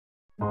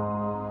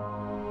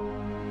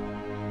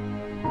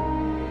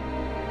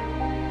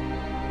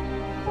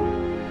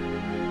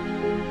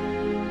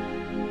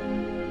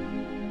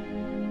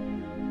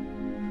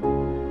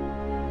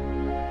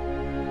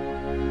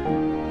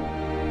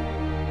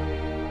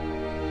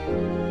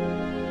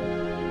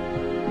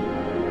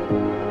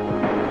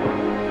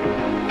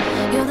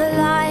You're the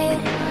light,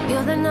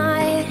 you're the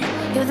night,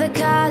 you're the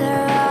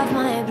color of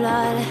my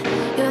blood.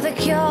 You're the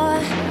cure,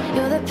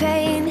 you're the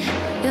pain,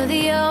 you're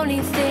the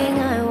only thing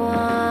I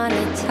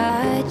wanna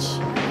touch.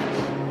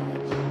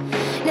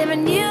 Never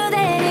knew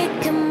that it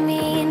could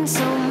mean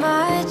so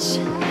much,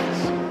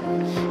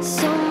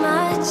 so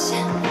much.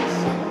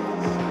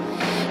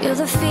 You're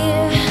the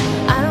fear,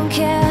 I don't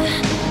care,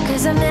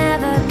 'cause I've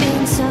never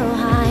been so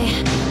high.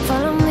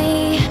 Follow me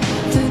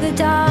through the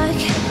dark,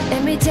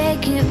 let me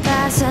take you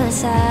past the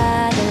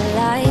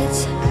satellites.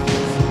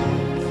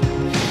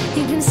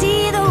 You can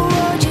see the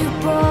world you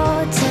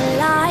brought to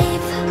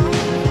life,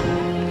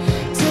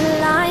 to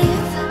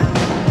life.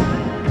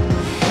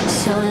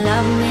 So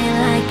love me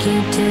like you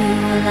do,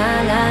 la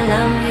la,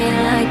 love me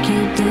like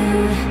you do.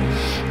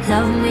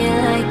 Love me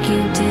like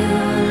you do,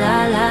 la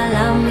la,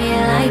 love me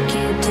like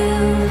you do.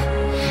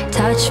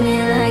 Touch me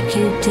like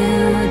you do,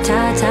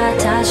 ta ta,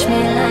 touch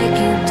me like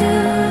you do.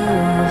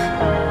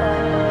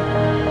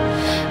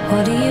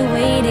 What are you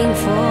waiting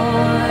for?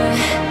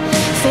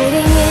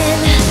 Fading in,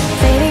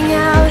 fading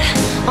out,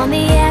 on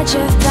the edge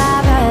of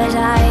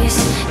paradise.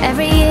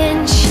 Every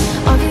inch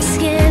of your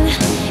skin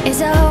is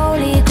a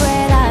holy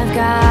grail I've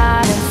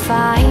gotta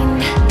find.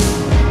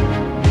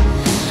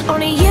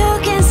 Only you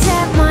can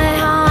set my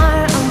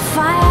heart on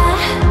fire,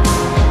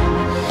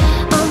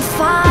 on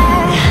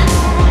fire.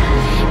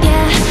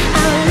 Yeah,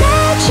 I'll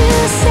let you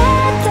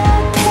set the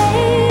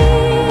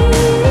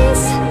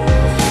pace,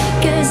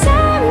 'cause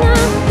I'm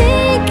not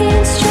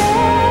thinking straight.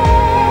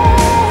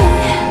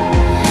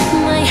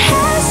 My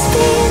head's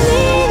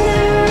spinning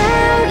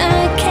around,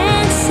 I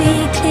can't see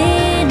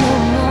clear no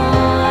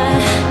more.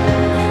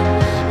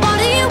 What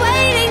are you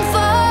waiting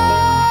for?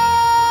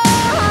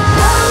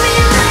 Love me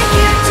like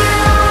you do,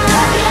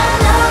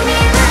 love me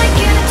like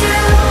you do,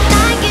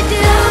 like you do.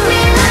 Love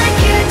me like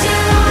you do,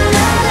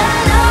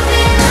 love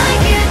me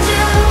like you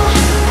do.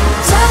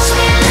 Touch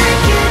me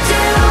like you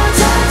do,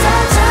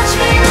 touch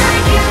me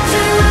like you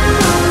do.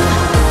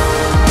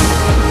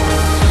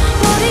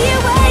 What are you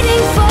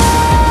waiting for?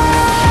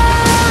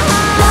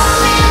 Love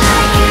me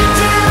like you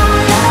do,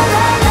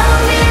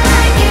 love me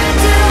like you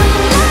do,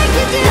 like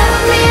you do.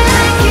 Love me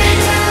like you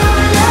do,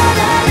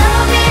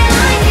 love me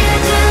like you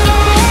do.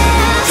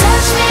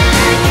 Touch me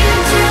like you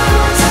do,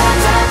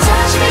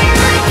 touch me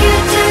like you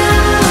do.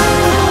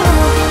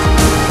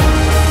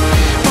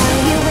 What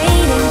are you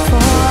waiting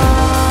for?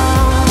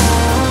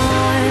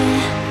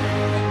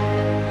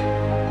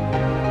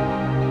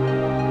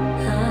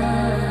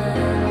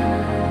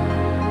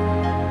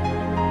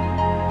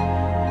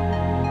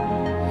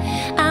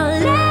 I'll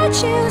let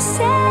you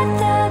set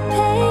the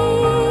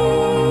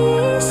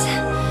pace,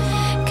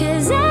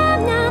 'cause I'm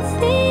not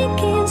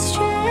thinking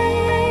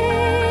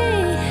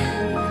straight.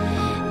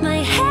 My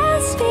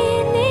head's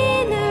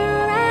spinning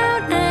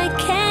around, I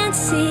can't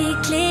see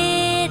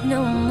clear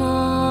no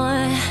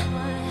more.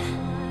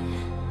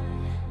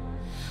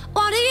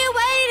 What are you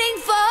waiting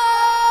for?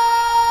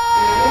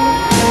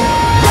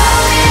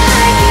 Love me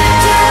like you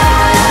do,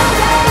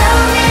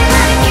 love me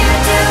like you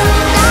do,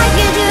 like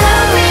you do.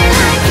 Love me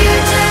like you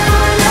do,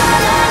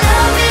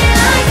 love me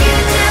like you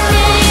do.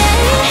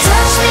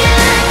 Touch me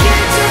like you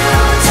do,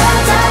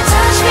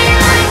 touch me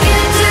like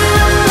you do.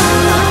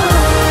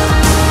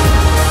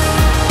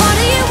 What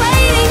are you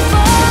waiting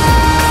for?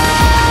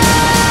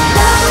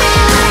 Love me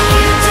like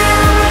you do,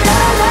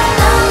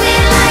 love me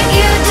like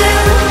you do,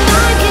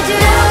 like you do.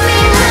 Love me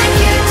like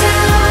you do,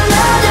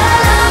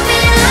 love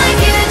me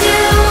like you do.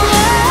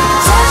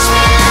 Touch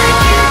me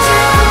like you do,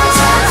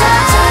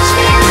 touch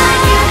me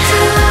like you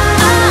do.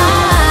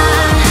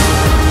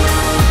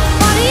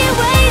 What are you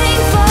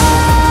waiting for?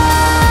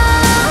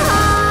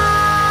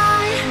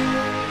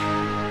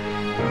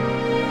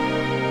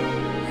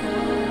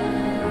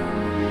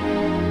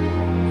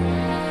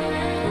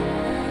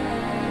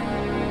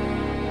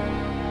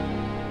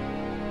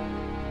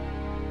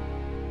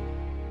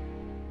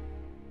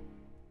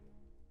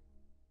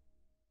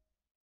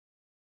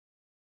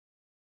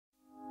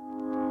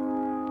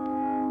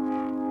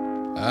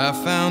 I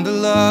found a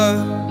love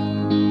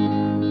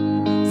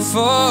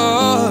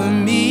for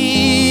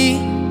me.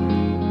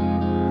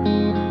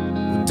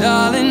 Well,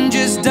 darling,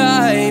 just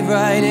dive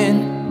right in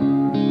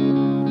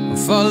and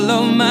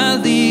follow my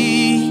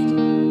lead.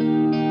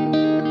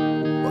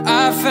 Well,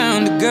 I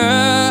found a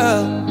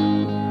girl,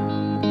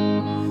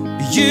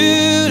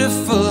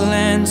 beautiful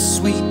and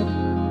sweet.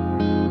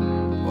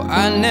 Well,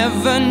 I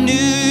never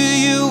knew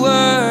you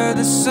were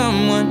the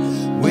someone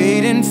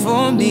waiting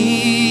for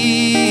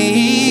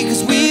me.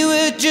 'Cause we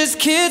were just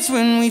kids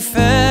when we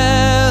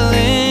fell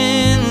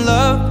in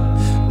love,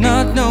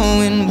 not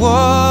knowing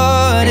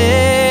what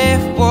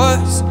it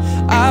was.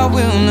 I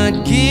will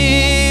not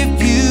give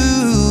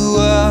you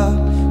up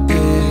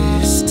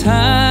this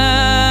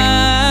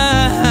time.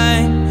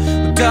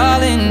 But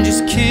darling,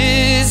 just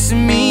kiss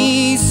me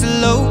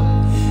slow.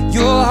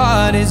 Your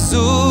heart is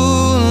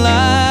all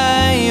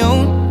I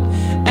own,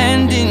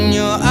 and in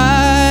your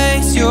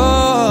eyes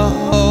you're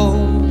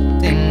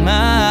holding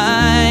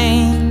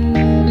mine.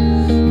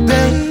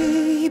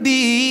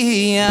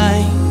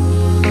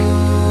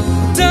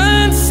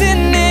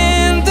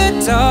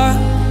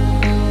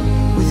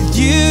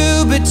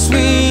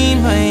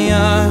 between my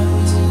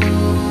arms,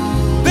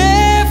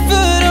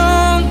 barefoot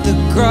on the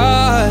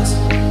grass,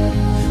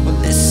 we're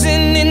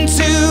listening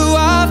to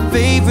our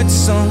favorite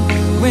song.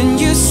 When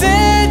you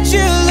said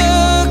you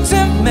looked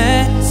a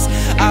mess,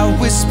 I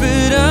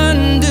whispered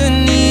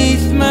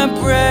underneath my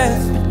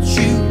breath, but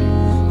you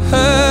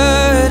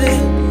heard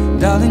it,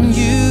 darling.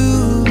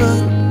 You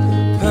look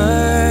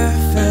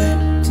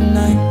perfect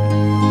tonight.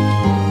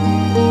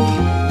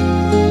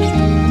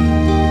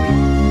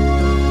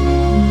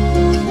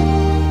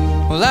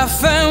 Well, I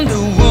found a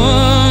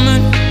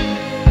woman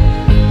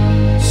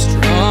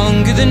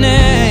stronger than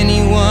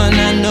anyone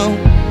I know.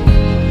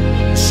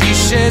 She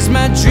shares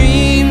my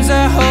dreams.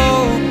 I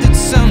hope that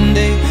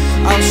someday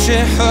I'll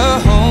share her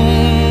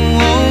home.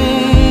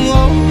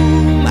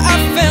 I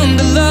found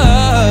a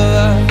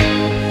love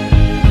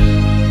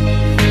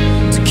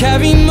to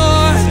carry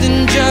more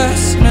than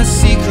just my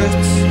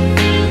secrets,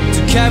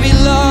 to carry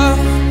love,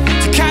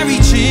 to carry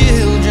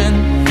children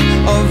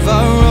of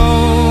our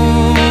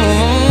own.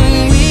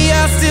 We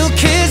are still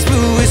kids, but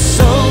we're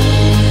so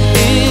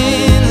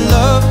in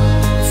love,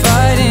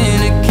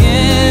 fighting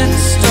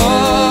against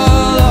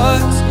all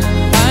odds.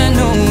 I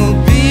know we'll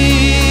be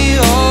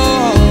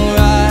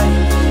alright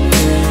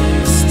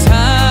this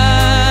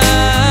time.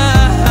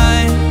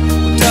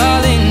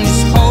 Darling,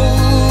 just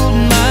hold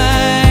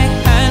my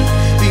hand,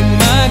 be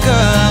my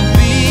girl, I'll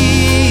be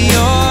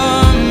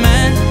your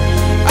man.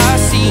 I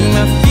see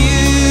my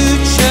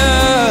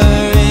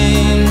future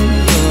in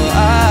your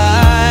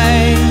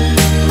eyes.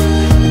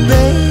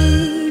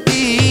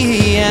 Baby,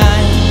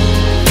 I'm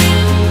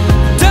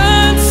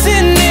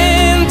dancing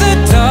in the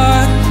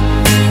dark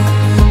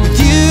with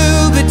you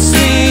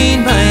between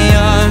my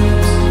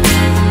arms,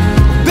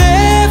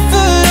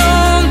 barefoot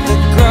on the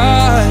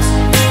grass,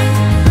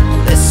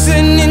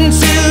 listening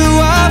to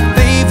our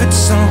favorite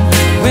song.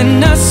 When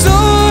I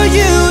saw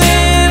you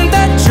in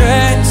that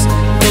dress,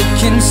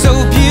 looking so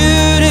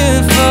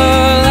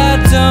beautiful, I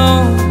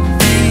don't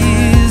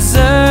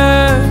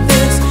deserve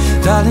this,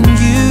 darling.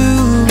 You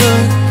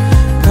look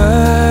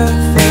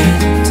perfect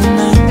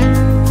tonight.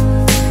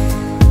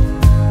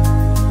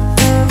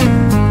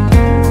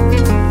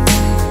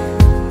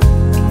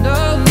 No,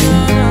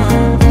 no,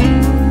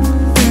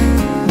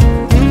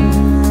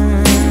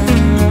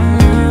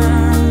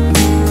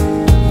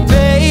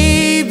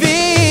 baby,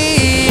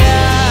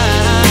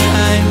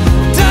 I'm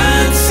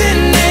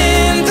dancing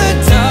in the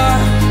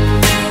dark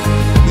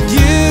with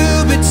you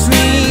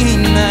between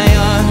my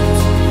arms,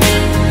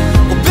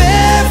 or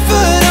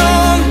barefoot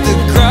on the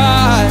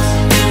grass,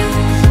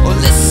 or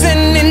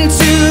listening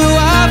to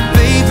our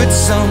favorite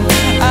song.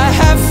 I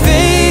have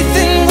faith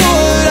in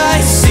what I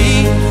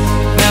see.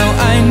 Now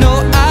I know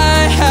I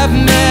have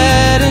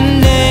met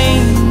an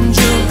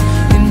angel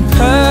in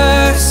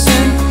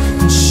person,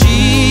 and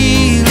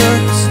she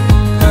looks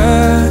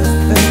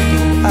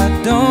perfect. I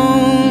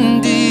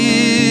don't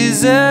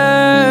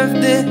deserve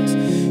this.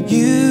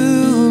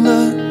 You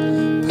look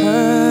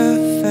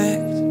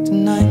perfect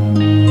tonight.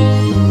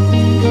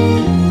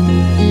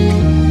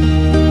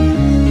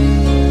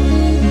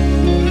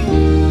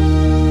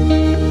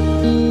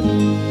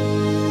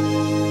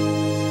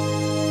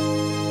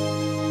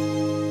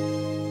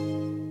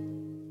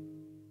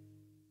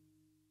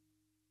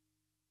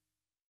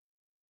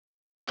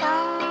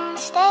 Don't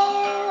stay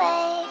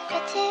awake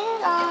for too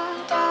long.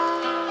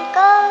 Don't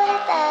go to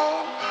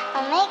bed.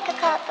 I'll make a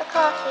cup of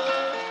coffee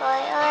for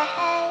your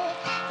head.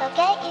 I'll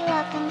get you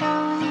up and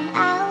going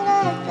out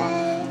of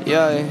bed.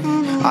 Yeah,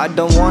 I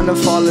don't wanna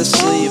fall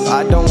asleep,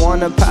 I don't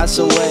wanna pass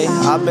away.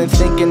 I've been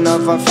thinking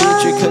of our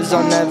future, cause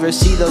I'll never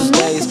see those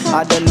days.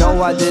 I don't know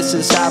why this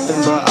has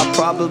happened, but I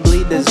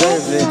probably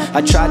deserve it.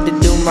 I tried to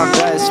do my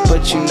best,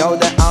 but you know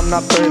that I'm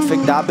not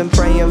perfect. I've been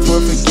praying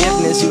for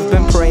forgiveness, you've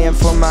been praying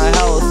for my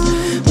health.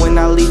 When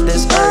I leave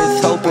this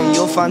earth, hoping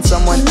you'll find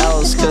someone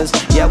else, cause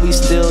yeah, we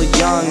still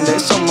young,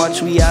 there's so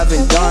much we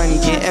haven't done.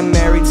 Getting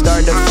married,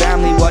 start a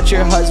family, watch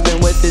your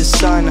husband with his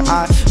son.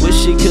 I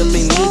wish it could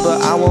be me,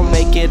 but I won't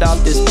make it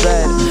off this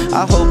bed.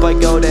 I hope I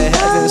go to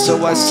heaven,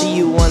 so I see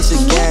you once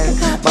again.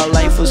 My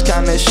life was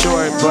kinda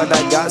short, but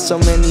I got so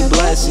many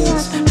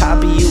blessings.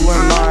 Happy you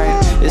were mine,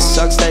 it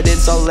sucks that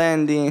it's all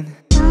ending.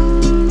 For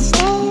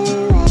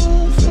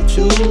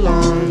too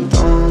long,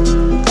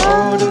 don't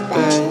go to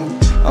bed.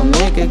 I'll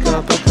make a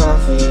cup of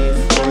coffee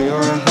for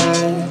your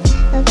head.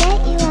 I'll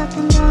get you up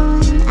and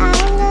going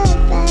out of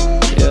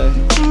bed. Yeah,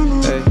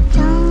 hey.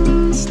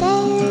 Don't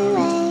stay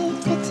awake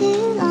for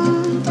too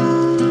long.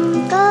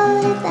 Don't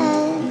go to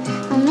bed.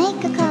 I'll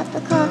make a cup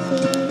of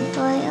coffee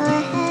for your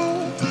head.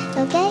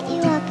 I'll get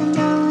you up and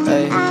going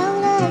Hey.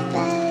 out of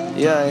bed.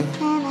 Yeah.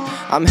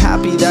 I'm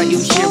happy that you're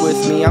here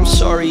with me, I'm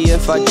sorry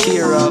if I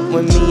tear up.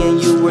 When me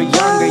and you were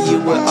younger, you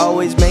would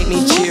always make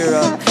me cheer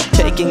up.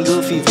 Taking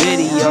goofy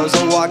videos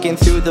and walking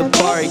through the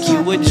park,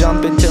 you would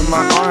jump into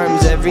my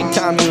arms every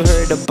time you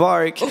heard a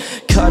bark.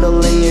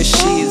 Cuddle in your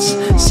sheets,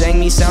 sang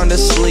me sound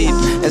asleep,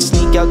 and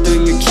sneak out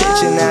through your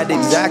kitchen at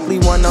exactly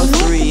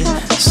 1:03.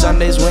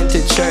 Sundays went to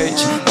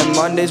church, and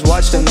Mondays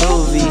watched a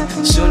movie.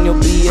 Soon you'll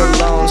be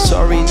alone,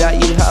 sorry that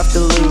you have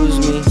to lose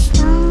me.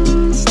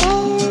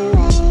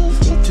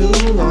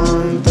 too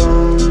long.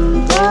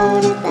 Don't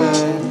go to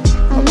bed.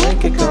 I'll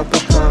make a cup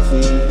of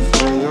coffee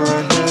for your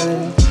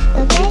head.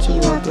 I'll get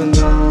you up and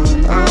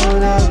down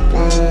out of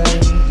bed.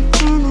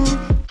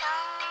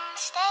 Don't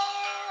stay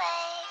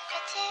awake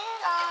for too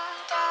long.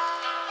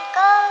 Don't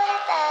go to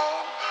bed.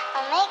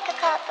 I'll make a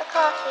cup of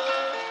coffee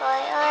for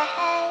your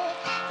head.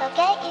 I'll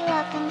get you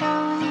up and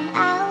going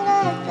out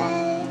of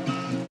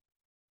bed.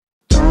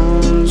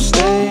 Don't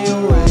stay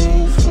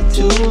awake for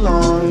too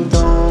long.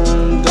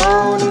 Don't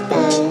go to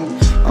bed.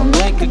 I'll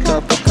make a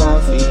cup of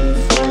coffee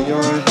for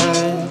your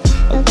head.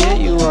 I'll get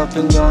you up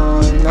and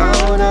going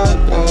out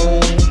of bed.